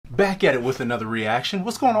back at it with another reaction.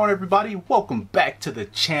 What's going on, everybody? Welcome back to the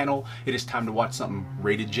channel. It is time to watch something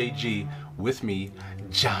rated JG with me,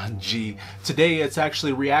 John G. Today it's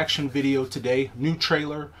actually a reaction video today. New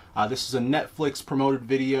trailer. This is a Netflix promoted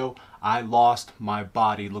video. I Lost My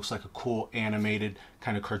Body. Looks like a cool animated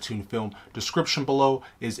kind of cartoon film. Description below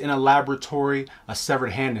is: in a laboratory, a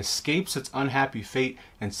severed hand escapes its unhappy fate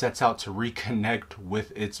and sets out to reconnect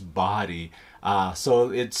with its body.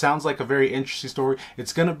 So it sounds like a very interesting story.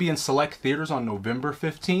 It's going to be in select theaters on November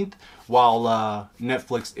 15th, while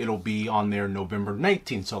Netflix, it'll be on there November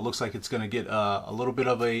 19th. So it looks like it's going to get a little bit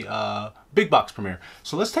of a big box premiere.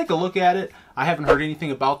 So let's take a look at it. I haven't heard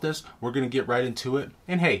anything about this. We're going to get right into it.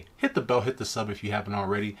 And hey, hit the bell, hit the sub if you haven't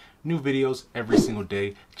already. New videos every single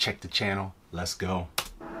day. Check the channel. Let's go.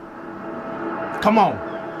 Come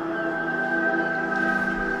on.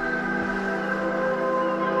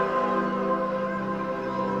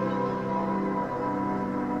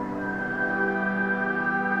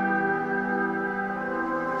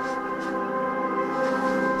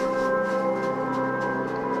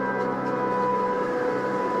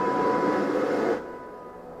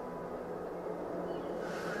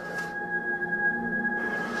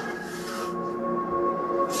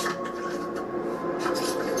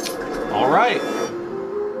 All right.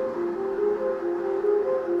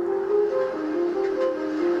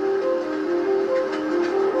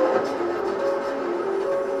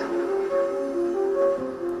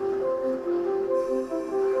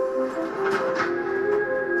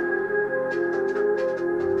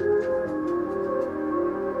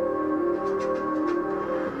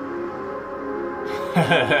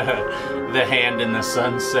 The hand in the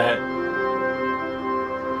sunset.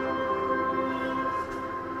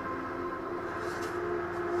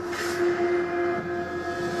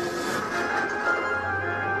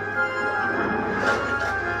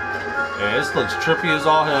 Yeah, this looks trippy as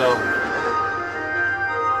all hell.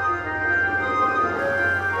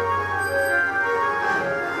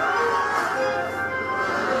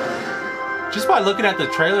 Just by looking at the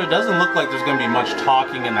trailer, it doesn't look like there's going to be much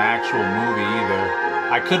talking in the actual movie either.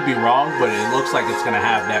 I could be wrong, but it looks like it's going to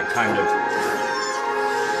have that kind of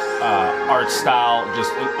art style,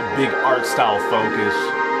 just a big art style focus.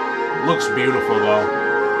 Looks beautiful though.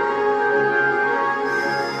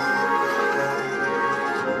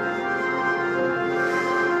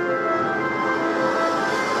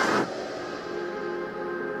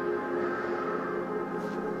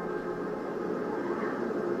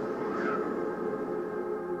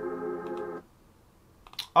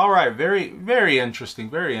 All right, very interesting,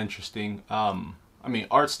 very interesting. I mean,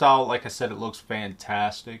 art style, like I said, it looks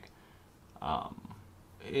fantastic.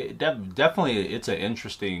 Definitely, it's a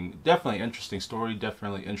definitely interesting story,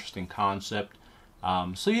 definitely interesting concept.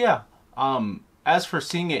 So yeah, as for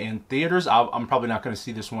seeing it in theaters, I'm probably not going to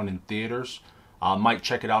see this one in theaters. Might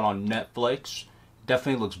check it out on Netflix.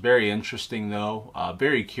 Definitely looks very interesting though.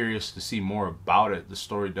 Very curious to see more about it. The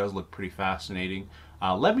story does look pretty fascinating.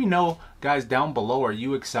 Let me know, guys, down below. Are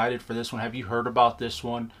you excited for this one? Have you heard about this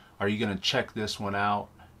one? Are you going to check this one out?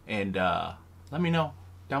 And let me know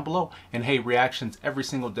down below. And hey, reactions every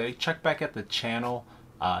single day. Check back at the channel.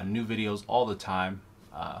 New videos all the time.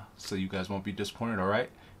 So you guys won't be disappointed, all right?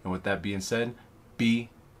 And with that being said, be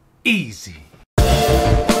easy.